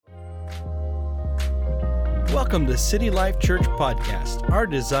Welcome to City Life Church Podcast. Our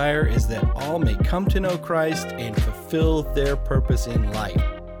desire is that all may come to know Christ and fulfill their purpose in life.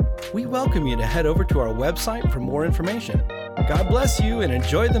 We welcome you to head over to our website for more information. God bless you and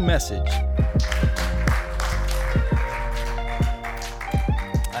enjoy the message.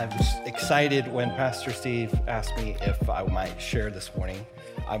 I was excited when Pastor Steve asked me if I might share this morning.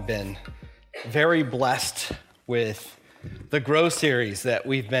 I've been very blessed with the Grow series that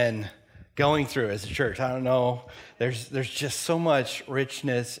we've been going through as a church. I don't know, there's just so much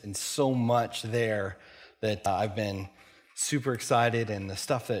richness and so much there that I've been super excited, and the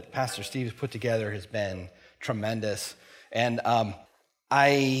stuff that Pastor Steve has put together has been tremendous. And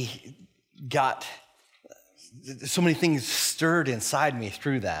I got so many things stirred inside me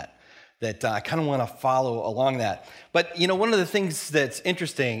through that I kind of want to follow along that. But, you know, one of the things that's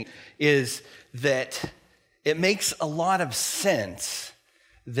interesting is that it makes a lot of sense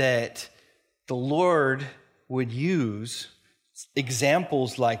that the Lord would use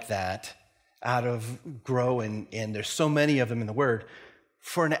examples like that out of Grow, and there's so many of them in the Word,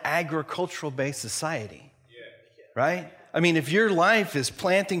 for an agricultural-based society, right? I mean, if your life is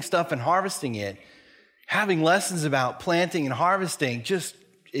planting stuff and harvesting it, having lessons about planting and harvesting just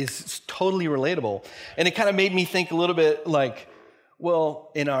is totally relatable. And it kind of made me think a little bit like,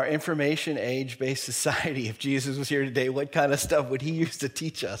 well, in our information age-based society, if Jesus was here today, what kind of stuff would he use to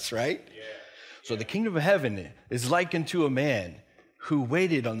teach us, right? Yeah. So the kingdom of heaven is likened to a man who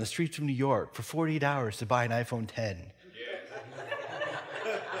waited on the streets of New York for 48 hours to buy an iPhone 10.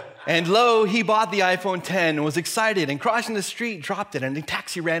 Yeah. And lo, he bought the iPhone 10 and was excited, and crossing the street, dropped it, and the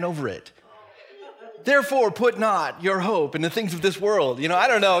taxi ran over it. Therefore, put not your hope in the things of this world. You know, I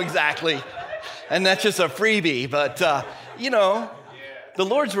don't know exactly. And that's just a freebie, but, you know, the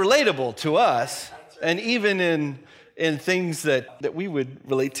Lord's relatable to us, and even in things that we would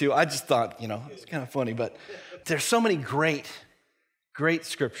relate to. I just thought, you know, it's kind of funny, but there's so many great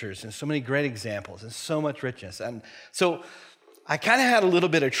scriptures and so many great examples and so much richness. And so I kind of had a little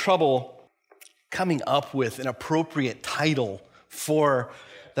bit of trouble coming up with an appropriate title for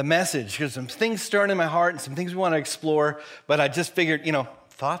the message, because some things stirring in my heart and some things we want to explore, but I just figured, you know,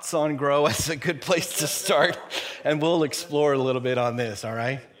 thoughts on Grow is a good place to start, and we'll explore a little bit on this, all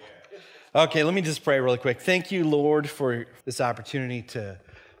right? Okay, let me just pray really quick. Thank you, Lord, for this opportunity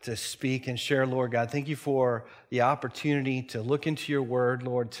to speak and share, Lord God. Thank you for the opportunity to look into your word,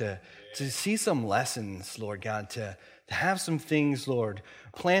 Lord, to see some lessons, Lord God, to have some things, Lord,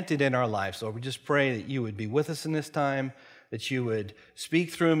 planted in our lives. Lord, we just pray that you would be with us in this time, that you would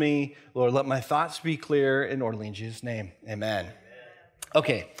speak through me. Lord, let my thoughts be clear and orderly in Jesus' name. Amen.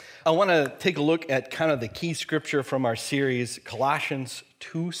 Okay, I want to take a look at kind of the key scripture from our series, Colossians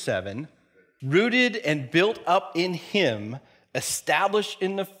 2:7. Rooted and built up in him, established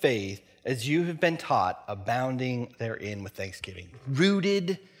in the faith, as you have been taught, abounding therein with thanksgiving.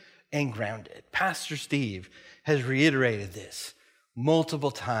 Rooted and grounded. Pastor Steve has reiterated this multiple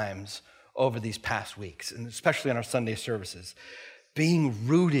times over these past weeks, and especially in our Sunday services. Being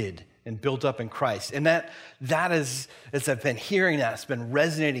rooted and built up in Christ. And that is, as I've been hearing that, it's been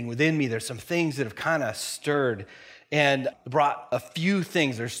resonating within me. There's some things that have kind of stirred and brought a few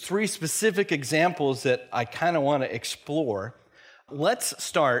things. There's 3 specific examples that I kind of want to explore. Let's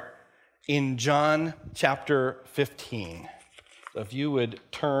start in John chapter 15. So if you would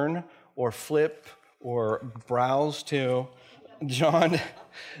turn or flip or browse to John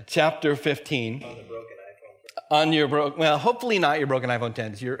chapter 15. On your broken, well, hopefully not your broken iPhone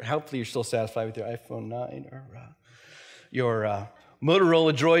 10. Hopefully you're still satisfied with your iPhone 9 or your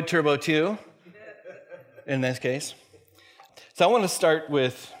Motorola Droid Turbo 2 in this case. So I want to start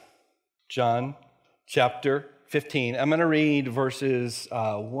with John chapter 15. I'm going to read verses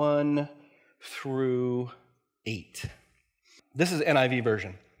 1 through 8. This is NIV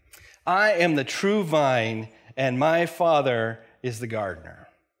version. I am the true vine, and my Father is the gardener.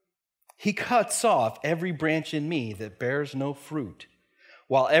 He cuts off every branch in me that bears no fruit,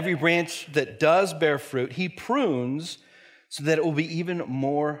 while every branch that does bear fruit, he prunes so that it will be even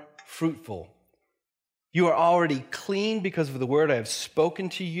more fruitful. You are already clean because of the word I have spoken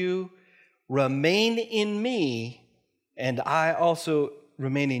to you. Remain in me, and I also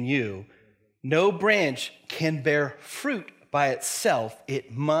remain in you. No branch can bear fruit by itself.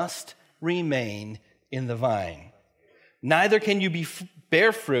 It must remain in the vine. Neither can you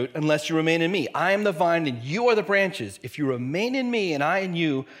bear fruit unless you remain in me. I am the vine and you are the branches. If you remain in me and I in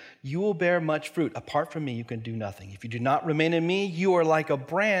you, you will bear much fruit. Apart from me, you can do nothing. If you do not remain in me, you are like a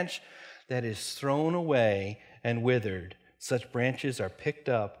branch that is thrown away and withered. Such branches are picked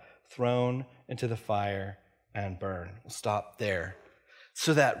up, thrown into the fire, and burned. We'll stop there.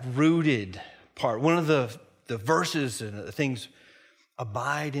 So that rooted part, one of the the verses and the things,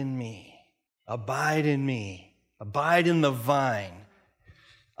 abide in me, abide in me, abide in the vine.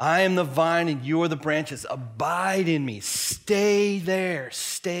 I am the vine and you are the branches. Abide in me. Stay there.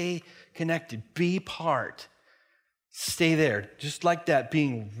 Stay connected. Be part. Stay there. Just like that,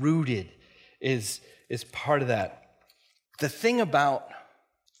 being rooted is part of that. The thing about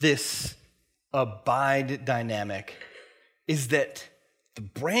this abide dynamic is that the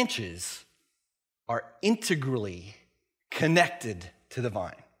branches are integrally connected to the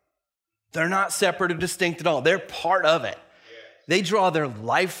vine. They're not separate or distinct at all. They're part of it. They draw their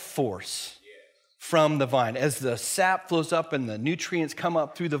life force from the vine. As the sap flows up and the nutrients come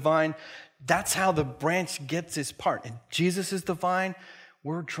up through the vine, that's how the branch gets its part. And Jesus is the vine.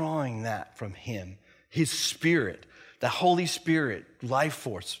 We're drawing that from him. His Spirit, the Holy Spirit, life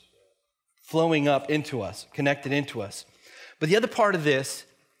force flowing up into us, connected into us. But the other part of this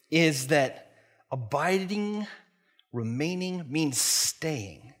is that abiding, remaining means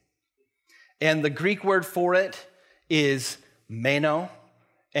staying. And the Greek word for it is meno,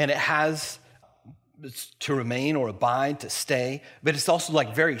 and it has to remain or abide, to stay, but it's also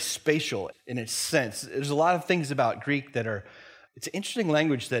like very spatial in its sense. There's a lot of things about Greek that are, it's an interesting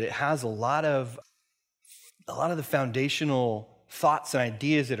language that it has a lot of the foundational thoughts and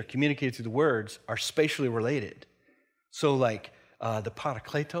ideas that are communicated through the words are spatially related. So like the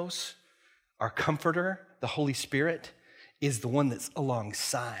Parakletos, our comforter, the Holy Spirit, is the one that's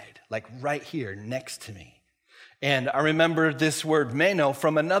alongside, like right here next to me. And I remember this word meno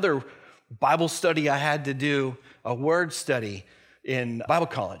from another Bible study I had to do, a word study in Bible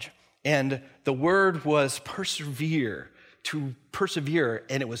college. And the word was persevere, to persevere,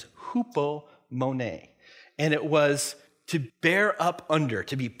 and it was hupomone. And it was to bear up under,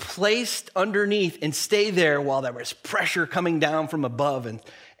 to be placed underneath and stay there while there was pressure coming down from above.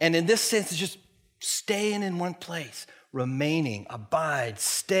 And in this sense, it's just staying in one place, remaining, abide,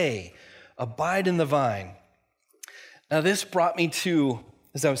 stay, abide in the vine. Now, this brought me to,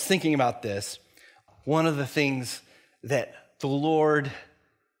 as I was thinking about this, one of the things that the Lord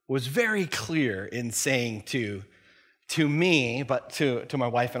was very clear in saying to me, but to my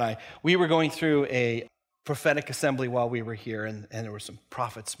wife and I. We were going through a prophetic assembly while we were here, and there were some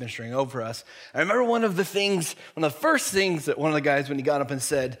prophets ministering over us. I remember one of the first things that one of the guys, when he got up and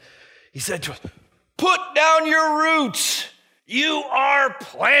said, he said to us, "Put down your roots. You are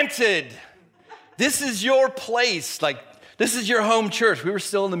planted. This is your place. Like, this is your home church." We were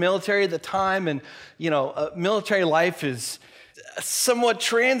still in the military at the time, and, military life is somewhat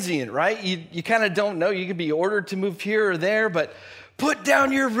transient, right? You kind of don't know. You could be ordered to move here or there, but put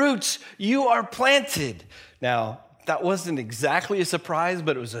down your roots. You are planted. Now, that wasn't exactly a surprise,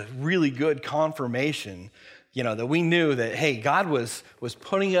 but it was a really good confirmation, that we knew that, hey, God was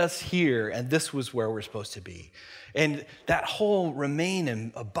putting us here, and this was where we're supposed to be. And that whole remain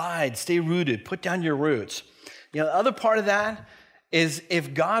and abide, stay rooted, put down your roots. The other part of that is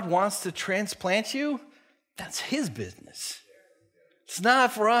if God wants to transplant you, that's his business. It's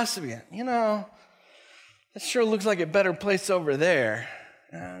not for us to be, that sure looks like a better place over there.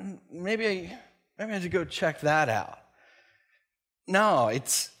 Maybe I should go check that out. No,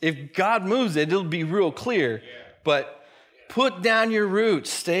 if God moves it, it'll be real clear. But put down your roots.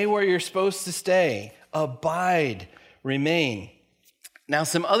 Stay where you're supposed to stay. Abide, remain. Now,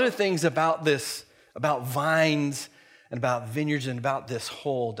 some other things about this, about vines and about vineyards and about this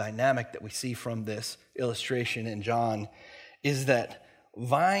whole dynamic that we see from this illustration in John is that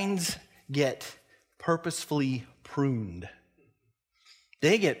vines get purposefully pruned.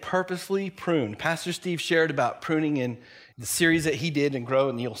 They get purposefully pruned. Pastor Steve shared about pruning in the series that he did in Grow,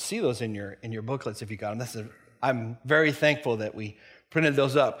 and you'll see those in your booklets if you got them. I'm very thankful that we printed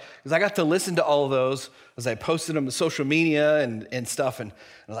those up because I got to listen to all of those as I posted them to social media and stuff, and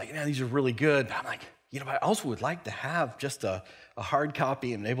I'm like, man, these are really good. But I'm like, I also would like to have just a hard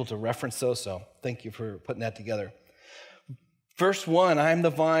copy and able to reference those, so thank you for putting that together. Verse 1, I am the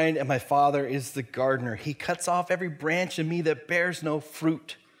vine and my Father is the gardener. He cuts off every branch in me that bears no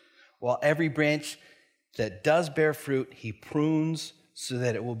fruit, while every branch that does bear fruit, he prunes so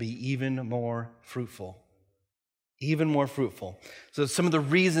that it will be even more fruitful. Even more fruitful. So some of the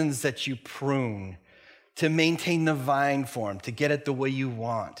reasons that you prune: to maintain the vine form, to get it the way you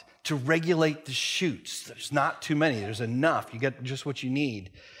want, to regulate the shoots. There's not too many. There's enough. You get just what you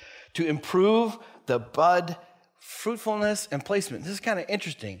need. To improve the bud fruitfulness and placement. This is kind of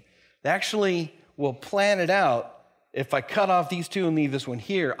interesting. They actually will plan it out. If I cut off these two and leave this one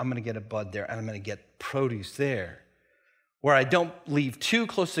here, I'm going to get a bud there and I'm going to get produce there. Where I don't leave too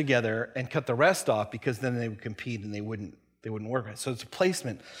close together and cut the rest off, because then they would compete and they wouldn't they wouldn't work right. So it's a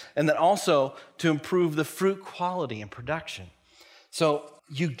placement. And then also to improve the fruit quality and production. So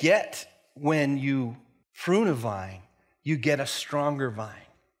you get, when you prune a vine, you get a stronger vine.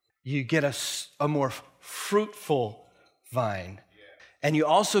 You get a more fruitful vine. And you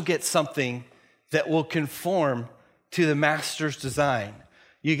also get something that will conform to the master's design.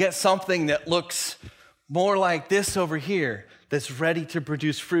 You get something that looks more like this over here, that's ready to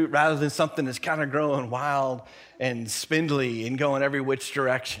produce fruit, rather than something that's kind of growing wild and spindly and going every which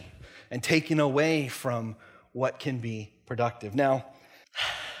direction and taking away from what can be productive. Now,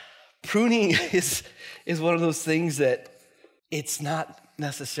 pruning is one of those things that it's not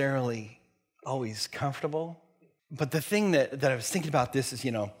necessarily always comfortable. But the thing that I was thinking about this is,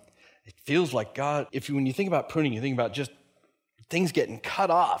 it feels like God, when you think about pruning, you think about just things getting cut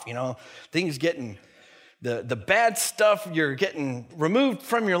off, things getting, the bad stuff you're getting removed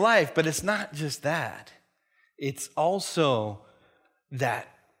from your life. But it's not just that. It's also that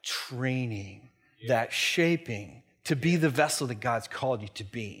training, that shaping to be the vessel that God's called you to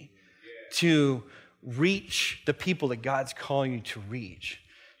be, to reach the people that God's calling you to reach,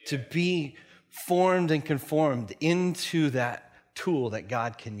 to be formed and conformed into that tool that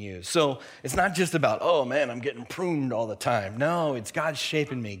God can use. So it's not just about, oh man, I'm getting pruned all the time. No, it's God's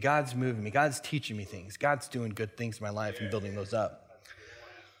shaping me, God's moving me, God's teaching me things, God's doing good things in my life and building those up.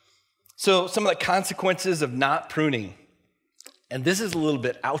 So some of the consequences of not pruning, and this is a little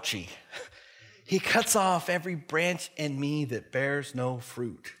bit ouchy. He cuts off every branch in me that bears no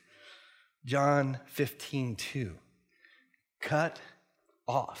fruit. John 15:2. Cut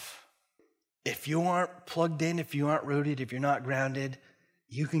off. If you aren't plugged in, if you aren't rooted, if you're not grounded,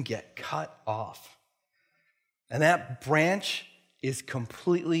 you can get cut off. And that branch is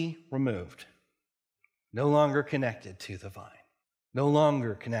completely removed. No longer connected to the vine. No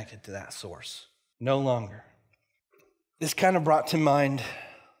longer connected to that source. No longer. This kind of brought to mind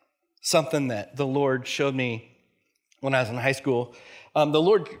something that the Lord showed me when I was in high school. The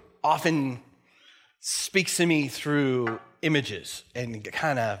Lord often speaks to me through images and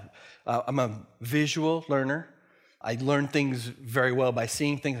I'm a visual learner. I learn things very well by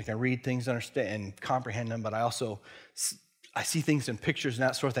seeing things. I can read things, understand, and comprehend them, but I see things in pictures and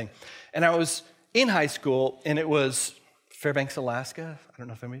that sort of thing. And I was in high school, and it was Fairbanks, Alaska. I don't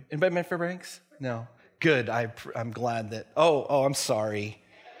know if anybody met Fairbanks? No. Good. I'm glad that. Oh, I'm sorry.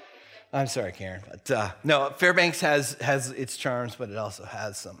 I'm sorry, Karen. But no, Fairbanks has its charms, but it also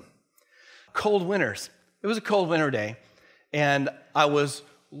has some cold winters. It was a cold winter day, and I was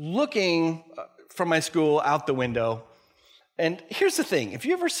looking from my school out the window. And here's the thing. If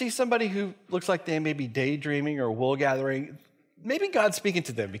you ever see somebody who looks like they may be daydreaming or wool gathering, maybe God's speaking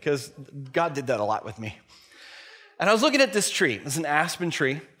to them, because God did that a lot with me. And I was looking at this tree. It was an aspen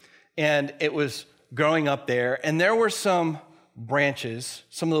tree, and it was growing up there. And there were some branches,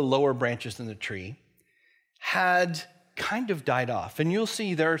 some of the lower branches in the tree, had kind of died off. And you'll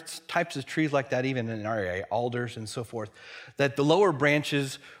see there are types of trees like that even in our area, alders and so forth, that the lower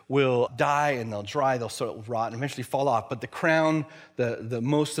branches will die and they'll dry, they'll sort of rot and eventually fall off. But the crown, the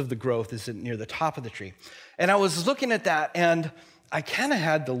most of the growth is near the top of the tree. And I was looking at that, and I kind of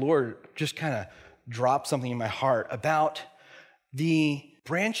had the Lord just kind of drop something in my heart about the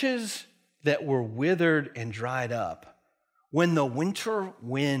branches that were withered and dried up. When the winter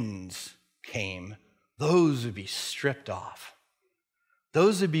winds came, those would be stripped off.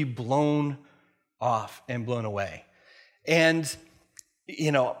 Those would be blown off and blown away. And,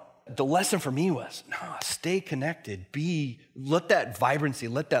 the lesson for me was, no, stay connected. Let that vibrancy,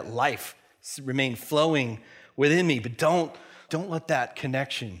 let that life remain flowing within me, but don't let that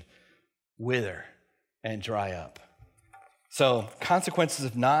connection wither and dry up. So, consequences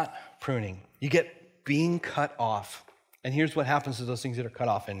of not pruning. You get being cut off. And here's what happens to those things that are cut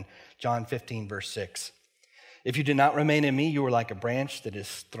off in John 15, verse 6. If you do not remain in me, you are like a branch that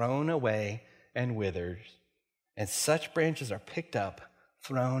is thrown away and withers. And such branches are picked up,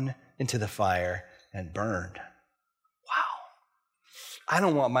 thrown into the fire, and burned. Wow. I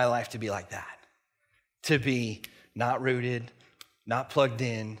don't want my life to be like that. To be not rooted, not plugged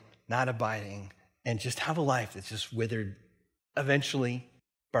in, not abiding, and just have a life that's just withered, eventually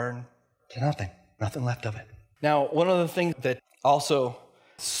burned to nothing left of it. Now, one of the things that also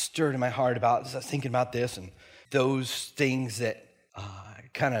stirred in my heart about, as I was thinking about this, and those things that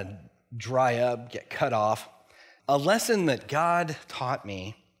kind of dry up, get cut off, a lesson that God taught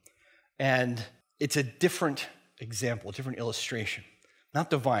me, and it's a different example, a different illustration, not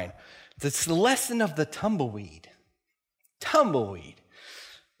the vine. It's the lesson of the tumbleweed. Tumbleweed.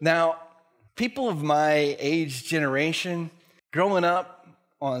 Now, people of my age generation, growing up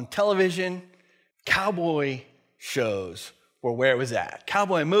on television, cowboy shows were where it was at.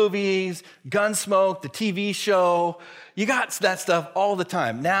 Cowboy movies, Gunsmoke, the TV show. You got that stuff all the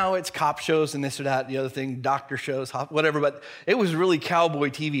time. Now it's cop shows and this or that, the other thing, doctor shows, whatever. But it was really cowboy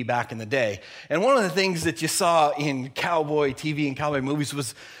TV back in the day. And one of the things that you saw in cowboy TV and cowboy movies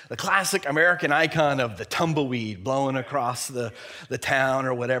was the classic American icon of the tumbleweed blowing across the town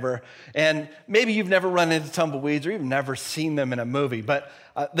or whatever. And maybe you've never run into tumbleweeds or you've never seen them in a movie. But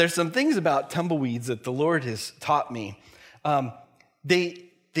there's some things about tumbleweeds that the Lord has taught me. They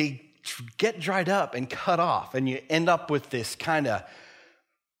get dried up and cut off, and you end up with this kind of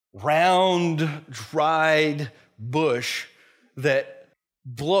round, dried bush that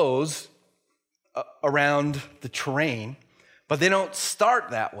blows around the terrain, but they don't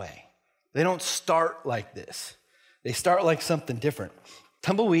start that way. They don't start like this. They start like something different.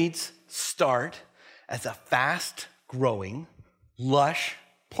 Tumbleweeds start as a fast-growing, lush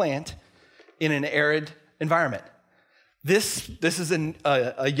plant in an arid environment. This is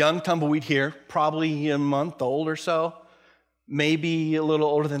a young tumbleweed here, probably a month old or so, maybe a little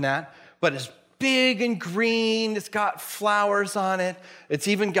older than that, but it's big and green. It's got flowers on it. It's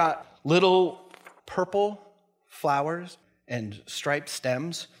even got little purple flowers and striped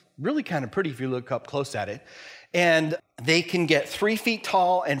stems. Really kind of pretty if you look up close at it. And they can get 3 feet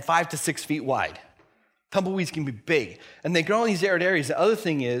tall and 5 to 6 feet wide. Tumbleweeds can be big. And they grow in these arid areas. The other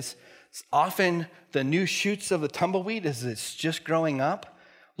thing is, often the new shoots of the tumbleweed, as it's just growing up,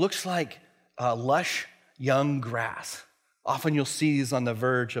 looks like lush young grass. Often you'll see these on the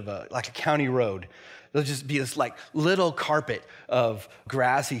verge of a county road. There'll just be this like little carpet of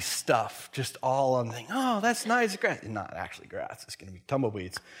grassy stuff, just all on the thing. Oh, that's nice grass. Not actually grass. It's going to be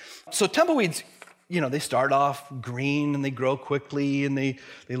tumbleweeds. So tumbleweeds, they start off green and they grow quickly and they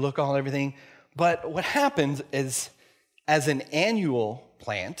look all everything. But what happens is, as an annual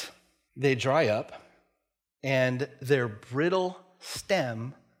plant, they dry up, and their brittle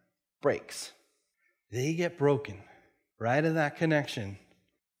stem breaks. They get broken right in that connection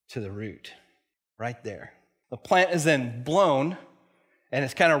to the root, right there. The plant is then blown, and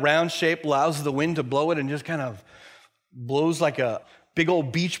it's kind of round shaped, allows the wind to blow it, and just kind of blows like a big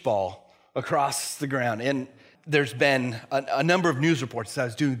old beach ball across the ground. And there's been a number of news reports as I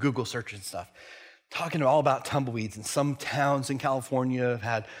was doing Google search and stuff, talking all about tumbleweeds, and some towns in California have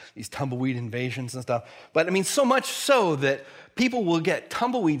had these tumbleweed invasions and stuff. But so much so that people will get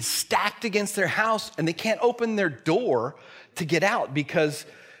tumbleweeds stacked against their house and they can't open their door to get out because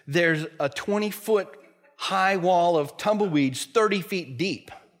there's a 20-foot high wall of tumbleweeds 30 feet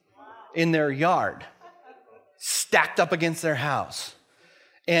deep in their yard, stacked up against their house.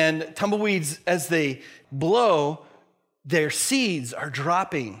 And tumbleweeds, as they blow, their seeds are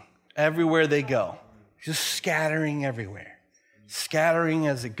dropping everywhere they go, just scattering everywhere, scattering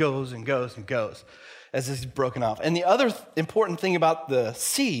as it goes and goes and goes, as it's broken off. And the other important thing about the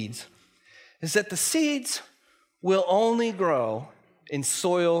seeds is that the seeds will only grow in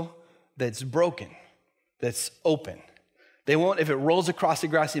soil that's broken, that's open. They won't, if it rolls across a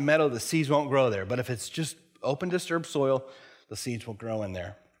grassy meadow, the seeds won't grow there. But if it's just open, disturbed soil, the seeds will grow in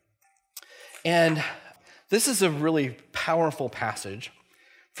there. And this is a really powerful passage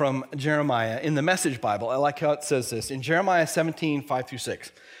from Jeremiah in the Message Bible. I like how it says this in Jeremiah 17,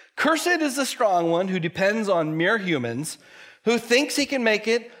 5-6. Cursed is the strong one who depends on mere humans, who thinks he can make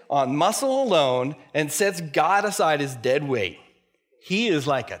it on muscle alone and sets God aside as dead weight. He is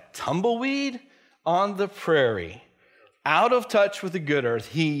like a tumbleweed on the prairie, out of touch with the good earth.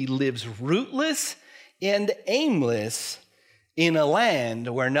 He lives rootless and aimless in a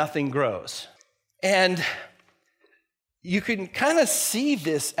land where nothing grows. And you can kind of see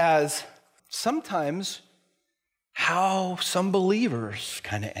this as sometimes how some believers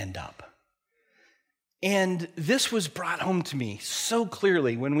kind of end up. And this was brought home to me so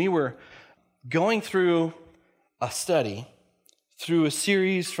clearly when we were going through a study through a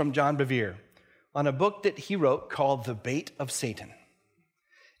series from John Bevere on a book that he wrote called The Bait of Satan.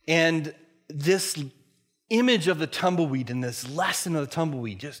 And this image of the tumbleweed and this lesson of the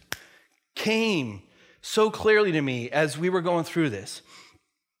tumbleweed just came so clearly to me as we were going through this.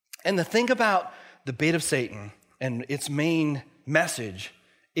 And the thing about the bait of Satan and its main message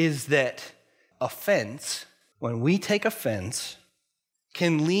is that offense, when we take offense,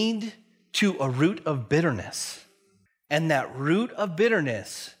 can lead to a root of bitterness. And that root of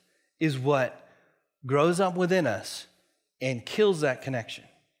bitterness is what grows up within us and kills that connection.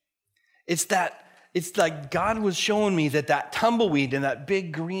 It's like God was showing me that tumbleweed and that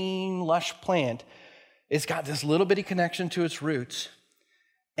big green lush plant, it's got this little bitty connection to its roots.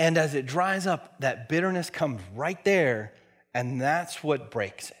 And as it dries up, that bitterness comes right there, and that's what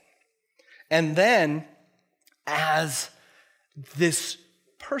breaks it. And then as this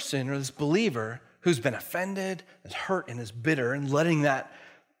person or this believer who's been offended, is hurt, and is bitter, and letting that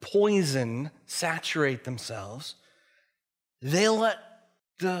poison saturate themselves, they let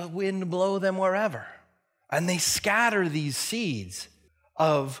the wind blow them wherever. And they scatter these seeds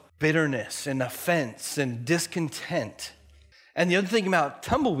of bitterness and offense and discontent. And the other thing about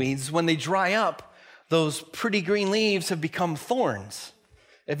tumbleweeds, when they dry up, those pretty green leaves have become thorns.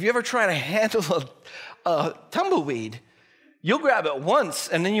 If you ever try to handle a tumbleweed, you'll grab it once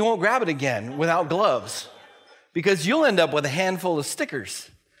and then you won't grab it again without gloves, because you'll end up with a handful of stickers.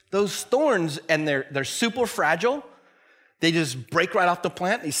 Those thorns, and they're super fragile. They just break right off the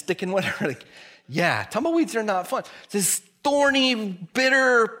plant. They stick in whatever. Like, yeah, tumbleweeds are not fun. This thorny,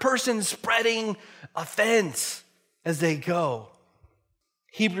 bitter person spreading offense as they go.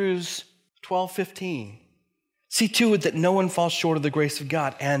 Hebrews 12:15. See to it that no one falls short of the grace of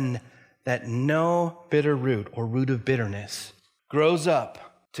God, and that no bitter root or root of bitterness grows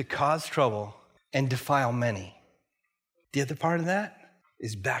up to cause trouble and defile many. The other part of that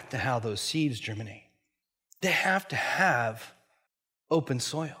is back to how those seeds germinate. They have to have open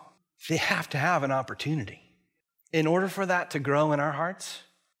soil. They have to have an opportunity. In order for that to grow in our hearts,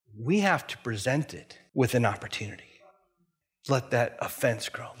 we have to present it with an opportunity. Let that offense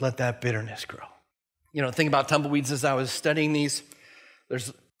grow. Let that bitterness grow. You know, the thing about tumbleweeds, as I was studying these,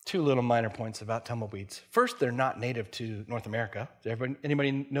 there's two little minor points about tumbleweeds. First, they're not native to North America. Does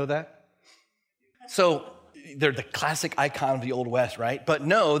anybody know that? So they're the classic icon of the Old West, right? But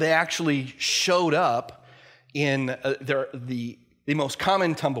no, they actually showed up in the most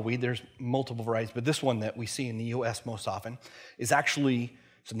common tumbleweed. There's multiple varieties, but this one that we see in the U.S. most often is actually,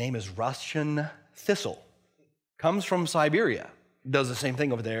 its name is Russian thistle. Comes from Siberia. Does the same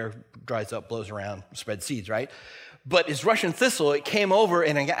thing over there, dries up, blows around, spreads seeds, right? But it's Russian thistle. It came over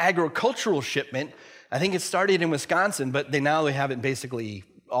in an agricultural shipment. I think it started in Wisconsin, but they have it in basically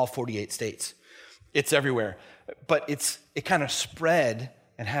all 48 states. It's everywhere. But it kind of spread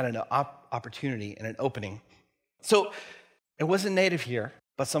and had an opportunity and an opening. So it wasn't native here,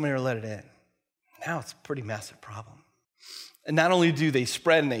 but somebody let it in. Now it's a pretty massive problem. And not only do they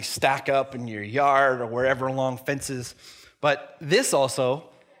spread and they stack up in your yard or wherever along fences, but this also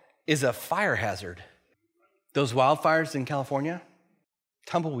is a fire hazard. Those wildfires in California,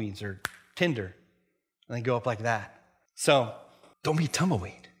 tumbleweeds are tinder, and they go up like that. So don't be a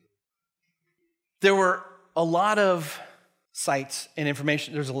tumbleweed. There were a lot of sites and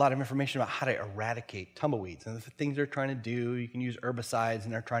information. There's a lot of information about how to eradicate tumbleweeds and the things they're trying to do. You can use herbicides,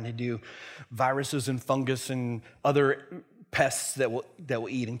 and they're trying to do viruses and fungus and other pests that will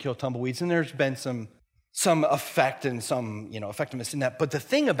eat and kill tumbleweeds. And there's been some effect and some effectiveness in that. But the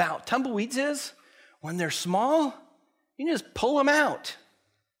thing about tumbleweeds is, when they're small, you can just pull them out.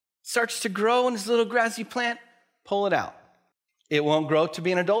 It starts to grow in this little grassy plant, pull it out. It won't grow to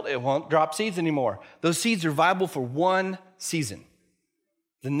be an adult. It won't drop seeds anymore. Those seeds are viable for one season.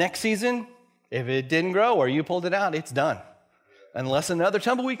 The next season, if it didn't grow or you pulled it out, it's done. Unless another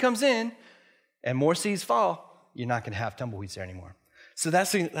tumbleweed comes in and more seeds fall, you're not going to have tumbleweeds there anymore. So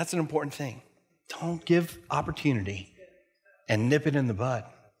that's an important thing. Don't give opportunity and nip it in the bud.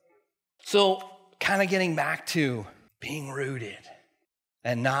 So kind of getting back to being rooted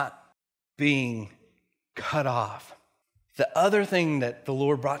and not being cut off. The other thing that the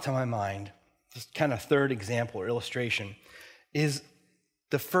Lord brought to my mind, this kind of third example or illustration, is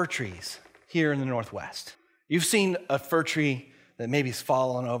the fir trees here in the Northwest. You've seen a fir tree that maybe's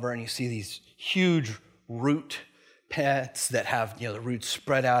fallen over, and you see these huge root pets that have the roots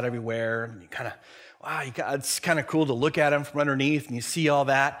spread out everywhere, and you kind of, it's kind of cool to look at them from underneath, and you see all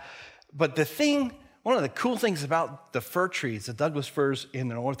that. But one of the cool things about the fir trees, the Douglas firs in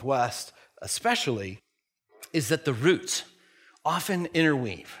the Northwest especially, is that the roots often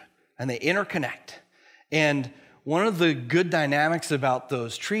interweave and they interconnect. And one of the good dynamics about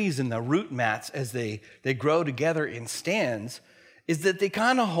those trees and the root mats as they grow together in stands is that they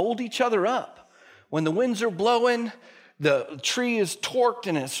kind of hold each other up. When the winds are blowing, the tree is torqued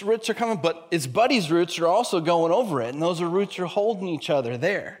and its roots are coming, but its buddy's roots are also going over it, and those roots are holding each other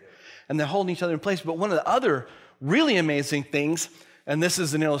there. And they're holding each other in place. But one of the other really amazing things, and this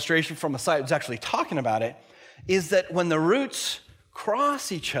is an illustration from a site that's actually talking about it, is that when the roots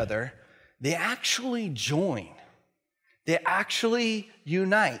cross each other, they actually join. They actually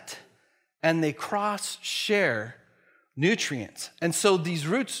unite, and they cross-share nutrients. And so these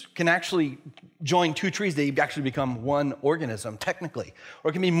roots can actually join two trees. They actually become one organism, technically. Or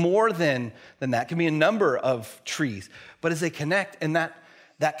it can be more than that. It can be a number of trees. But as they connect, and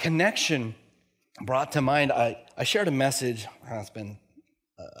that connection brought to mind, I shared a message, it's been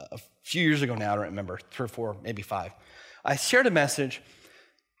a few years ago now, I don't remember, 3 or 4, maybe 5. I shared a message,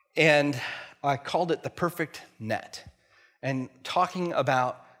 and I called it The Perfect Net, and talking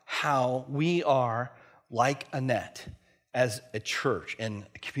about how we are like a net as a church and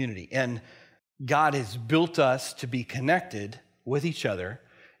a community. And God has built us to be connected with each other.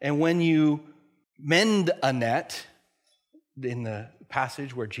 And when you mend a net, in the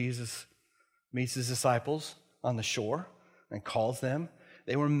passage where Jesus meets his disciples on the shore and calls them,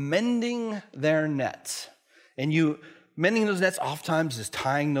 they were mending their nets. And mending those nets oftentimes is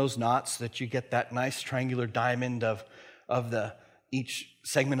tying those knots so that you get that nice triangular diamond of each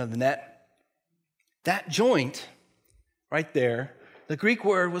segment of the net. That joint right there, the Greek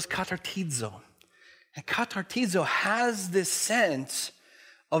word was katartizo. And katartizo has this sense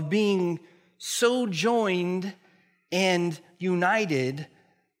of being so joined and united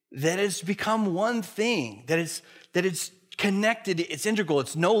that it's become one thing, that it's connected, it's integral.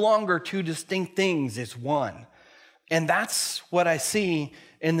 It's no longer two distinct things, it's one. And that's what I see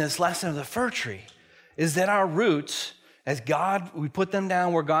in this lesson of the fir tree, is that our roots, as God, we put them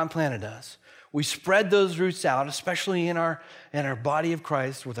down where God planted us. We spread those roots out, especially in our body of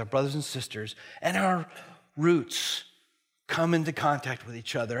Christ with our brothers and sisters, and our roots come into contact with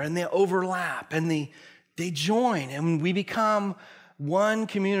each other, and they overlap, and they join, and we become one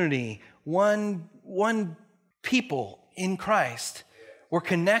community, one people in Christ. We're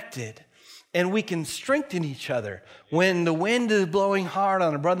connected, and we can strengthen each other. When the wind is blowing hard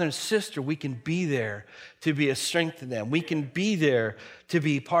on a brother and sister, we can be there to be a strength to them. We can be there to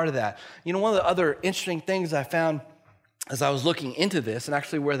be part of that. You know, one of the other interesting things I found as I was looking into this, and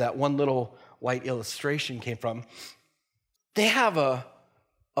actually where that one little white illustration came from, they have a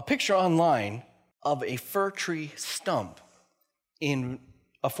picture online of a fir tree stump in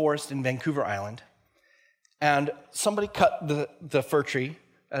a forest in Vancouver Island. And somebody cut the fir tree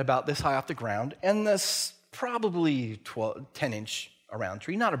at about this high off the ground, and this probably 10-inch around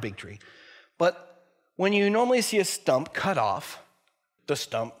tree, not a big tree. But when you normally see a stump cut off, the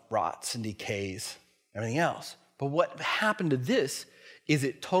stump rots and decays, everything else. But what happened to this is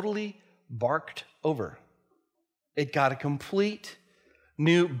it totally barked over. It got a complete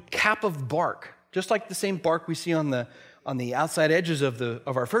new cap of bark, just like the same bark we see on the outside edges of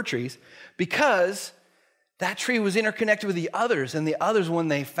our fir trees, because that tree was interconnected with the others, and the others, when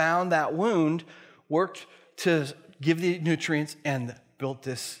they found that wound, worked to give the nutrients and built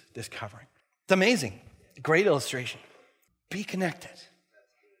this covering. It's amazing. Great illustration. Be connected.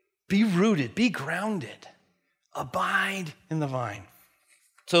 Be rooted. Be grounded. Abide in the vine.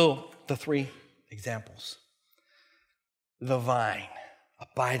 So, the 3 examples. The vine.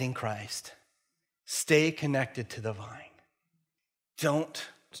 Abide in Christ. Stay connected to the vine. Don't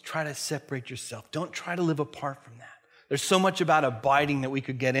try to separate yourself. Don't try to live apart from that. There's so much about abiding that we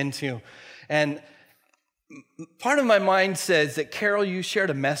could get into. And part of my mind says that, Carol, you shared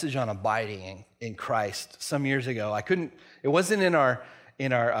a message on abiding in Christ some years ago. It wasn't in our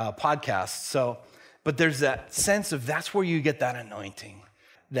podcast. But there's that sense of that's where you get that anointing,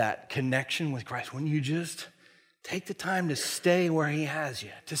 that connection with Christ. When you just take the time to stay where he has you,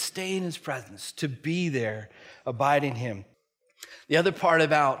 to stay in his presence, to be there, abide in him. The other part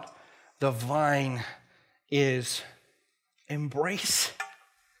about the vine is embrace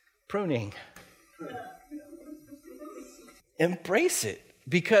pruning. Embrace it,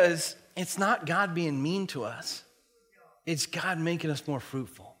 because it's not God being mean to us. It's God making us more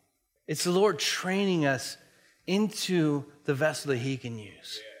fruitful. It's the Lord training us into the vessel that he can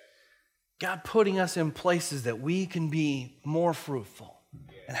use. God putting us in places that we can be more fruitful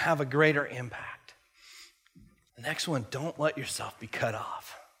and have a greater impact. The next one, don't let yourself be cut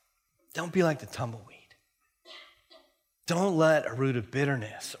off. Don't be like the tumbleweed. Don't let a root of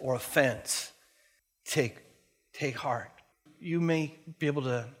bitterness or offense take heart. You may be able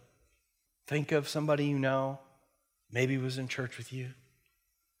to think of somebody you know, maybe was in church with you,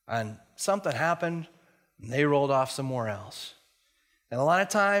 and something happened, and they rolled off somewhere else. And a lot of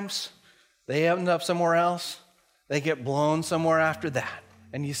times, they end up somewhere else, they get blown somewhere after that.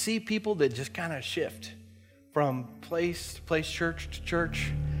 And you see people that just kind of shift from place to place, church to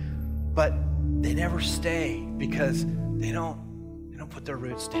church, but they never stay because they don't put their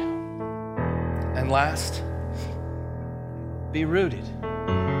roots down. And last, be rooted.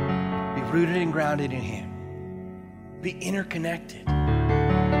 Be rooted and grounded in him. Be interconnected.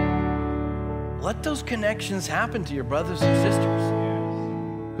 Let those connections happen to your brothers and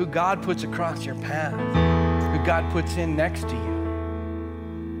sisters who God puts across your path, who God puts in next to you.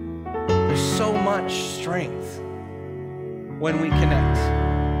 There's so much strength when we connect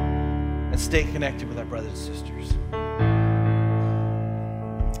and stay connected with our brothers and sisters.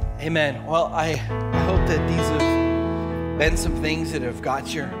 Amen. Well, I hope that these have been some things that have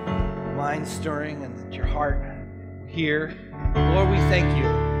got your mind stirring and that your heart here. Lord, we thank you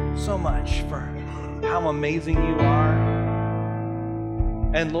so much for how amazing you are.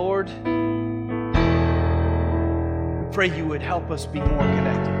 And Lord, we pray you would help us be more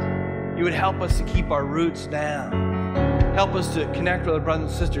connected. You would help us to keep our roots down. Help us to connect with our brothers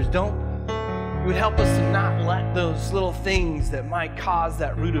and sisters. You would help us to not let those little things that might cause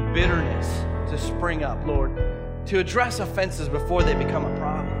that root of bitterness to spring up, Lord. To address offenses before they become a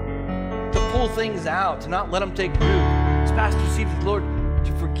problem. To pull things out, to not let them take root. As Pastor Steve said, Lord,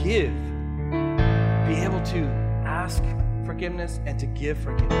 to forgive. Be able to ask forgiveness and to give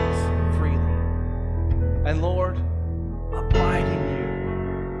forgiveness freely. And Lord, abide in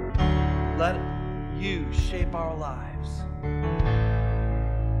you. Let you shape our lives.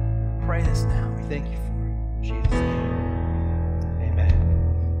 Pray this now. We thank you for it. In Jesus' name. Amen.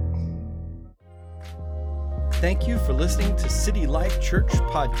 Thank you for listening to City Life Church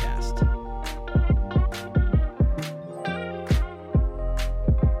Podcast.